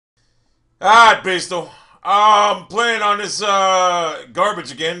Alright, Beastal. I'm playing on this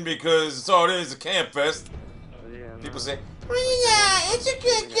garbage again because it's all it is, a camp fest. People say, well, yeah, it's a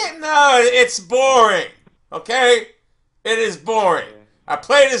good game. No, it's boring. Okay? It is boring. I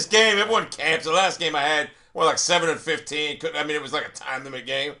play this game, everyone camps. The last game I had was like 7 and 15. I mean, it was like a time limit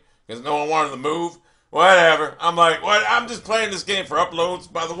game because no one wanted to move. Whatever. I'm like, what? I'm just playing this game for uploads,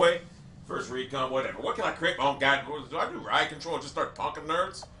 by the way. First recon, whatever. What can I create my own god? Do I do riot control and just start punking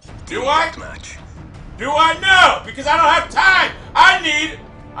nerds? Do I? Do I? No! Because I don't have time! I need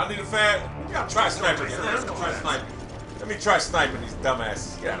a fan. I'll try sniping again. Let me try sniping. Let me try sniping these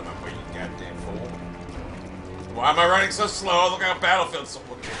dumbasses. Get out of my way, you goddamn fool. Why am I running so slow? Look how Battlefield's so...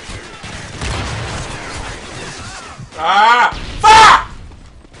 Ah! Fuck!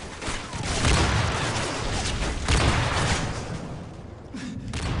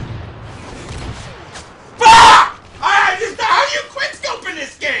 How do you quit scoping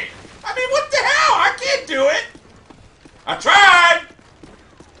this game? I mean, what the hell? I can't do it. I tried.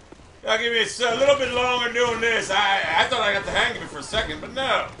 Y'all give me a little bit longer doing this. I thought I got the hang of it for a second, but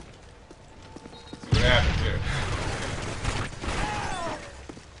no. Let's see what happens here.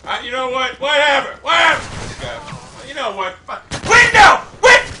 You know what? Whatever. You know what? Window!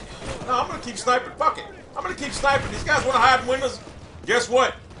 No, I'm gonna keep sniping. Fuck it. I'm gonna keep sniping. These guys want to hide in windows. Guess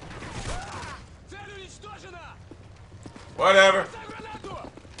what? Whatever.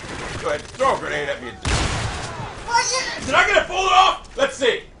 Go ahead, throw a grenade at me. Oh, yeah. Did I get it pulled off? Let's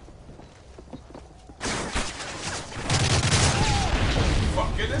see.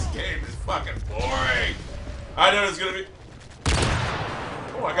 Fucking this game is fucking boring. I know it's gonna be.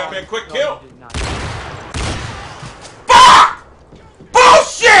 Oh, I got me a quick kill. Fuck!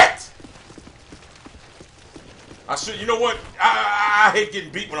 Bullshit! You know what? I hate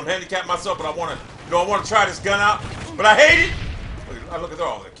getting beat when I'm handicapped myself, but I want to try this gun out. But I hate it! Look at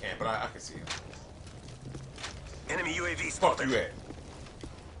all the camp, but I can see it. Enemy UAV spotted. Fuck you at.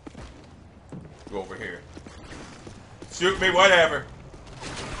 Go over here. Shoot me, whatever.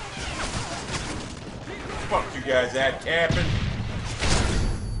 Fuck you guys at camping.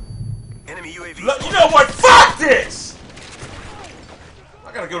 Enemy UAV Look, you know what? Fuck this!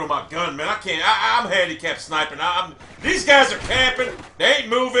 I gotta go to my gun, man. I can't. I'm handicapped sniping. These guys are camping. They ain't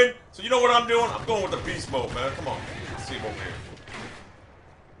moving. So you know what I'm doing? I'm going with the beast mode, man. Come on. Let's see him over here.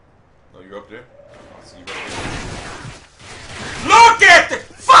 No, you're up there? I'll see you right there. Look at the...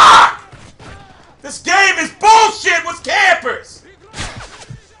 Fuck! This game is bullshit with campers!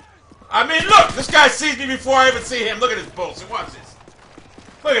 I mean, look! This guy sees me before I even see him. Look at this bullshit. Watch this.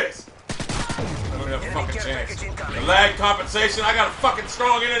 Look at this. I don't have a fucking chance. The lag compensation. I got a fucking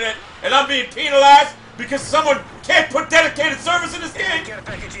strong internet, and I'm being penalized because someone can't put dedicated service in this game. Whatever.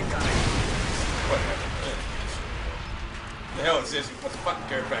 The hell is this? What's the fucking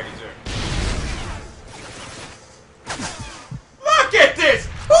care package there? Look at this!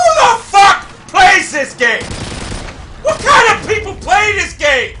 Who the fuck plays this game? What kind of people play this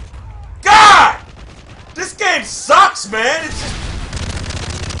game? God! This game sucks, man. It's just...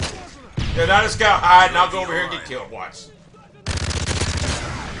 Yeah, now this guy hide and I'll go over here and get killed. Watch.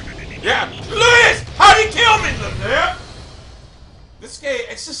 Yeah, look at this! How'd he kill me? Look there. This game,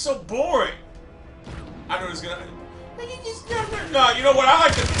 it's just so boring. I know it's gonna... No, you know what? I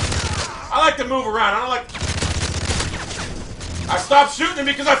like to move around. I don't like... I stopped shooting him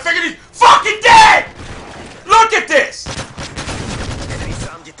because I figured he's fucking dead! Look at this!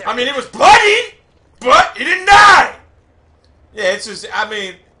 I mean, it was bloody, but he didn't die! Yeah, it's just, I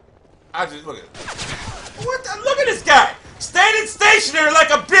mean... I just, look at it. What the, look at this guy! Standing stationary like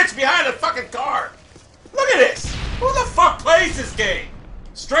a bitch behind a fucking car! Look at this! Who the fuck plays this game?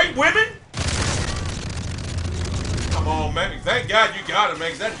 Straight women? Come on, man. Thank God you got it,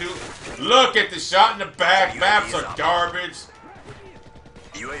 man. That dude. Look at the shot in the back. Maps are garbage.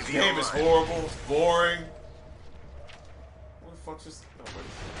 This game is horrible. It's boring. What the fuck's this? Oh, wait.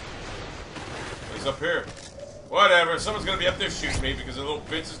 He's up here. Whatever. Someone's gonna be up there shooting me because the little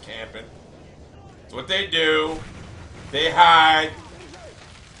bitch is camping. That's what they do. They hide.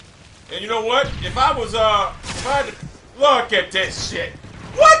 And you know what? If I had to... Look at this shit.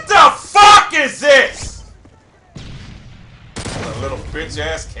 What the fuck is this? A little bitch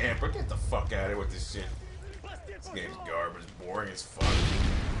ass camper. Get the fuck out of here with this shit. This game's garbage, boring as fuck.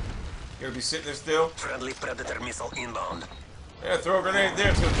 You gonna be sitting there still? Friendly predator missile inbound. Yeah, throw a grenade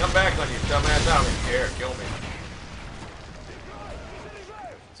there. It's gonna come back on you, dumbass. I don't care. Kill me.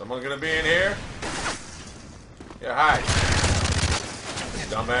 Someone gonna be in here? Yeah, hide.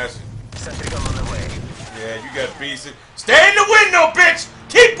 Dumbass. Sentry gun on the way. Yeah, you got beasted. Stay in the window, bitch!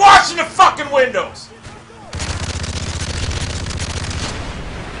 Keep washing the fucking windows!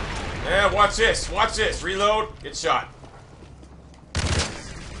 Yeah, watch this. Watch this. Reload. Get shot.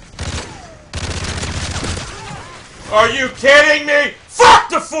 Are you kidding me? Fuck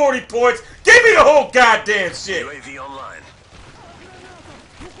the 40 points. Give me the whole goddamn shit. UAV online.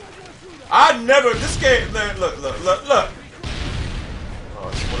 I never. This game. Man, look. Oh,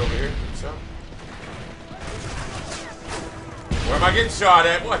 what over here? Shot. Where am I getting shot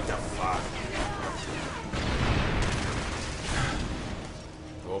at? What the fuck?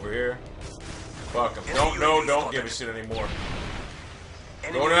 Go over here. Fuck him. Don't give a shit anymore.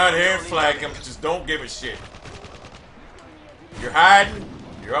 Go down here and flag him. Just don't give a shit. You're hiding.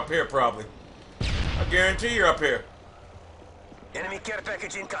 You're up here probably. I guarantee you're up here. Enemy care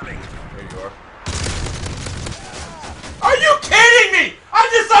package incoming. There you are. Are you kidding me? I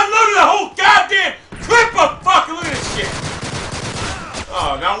just unloaded a whole goddamn clip of fucking. Look at this shit.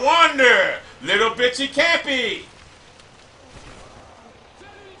 Oh, no wonder. Little bitchy campy.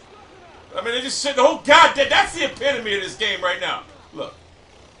 I mean, they just sit the whole goddamn. That's the epitome of this game right now. Look.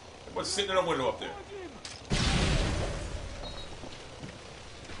 What's sitting in the window up there?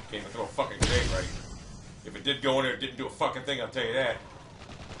 Can't even throw a fucking grenade right. If it did go in there, it didn't do a fucking thing, I'll tell you that.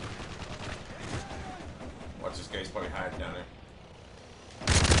 Watch this guy, he's probably hiding down there.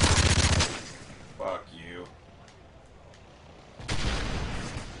 Fuck you.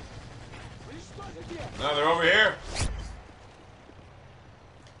 No, they're over here.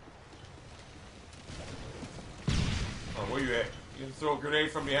 Oh, where you at? You can throw a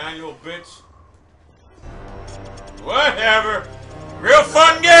grenade from behind you, little bitch? Whatever. Real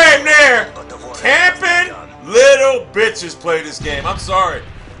fun game there. Camping little bitches play this game. I'm sorry,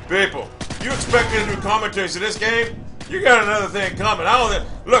 people. You expect me to do commentaries to this game? You got another thing coming. I don't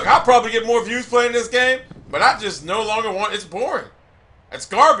look. I'll probably get more views playing this game, but I just no longer want. It's boring. It's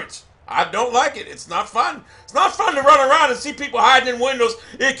garbage. I don't like it. It's not fun. It's not fun to run around and see people hiding in windows.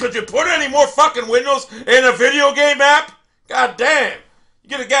 Could you put any more fucking windows in a video game app? God damn. You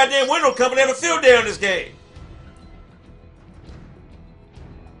get a goddamn window company have a field day on this game.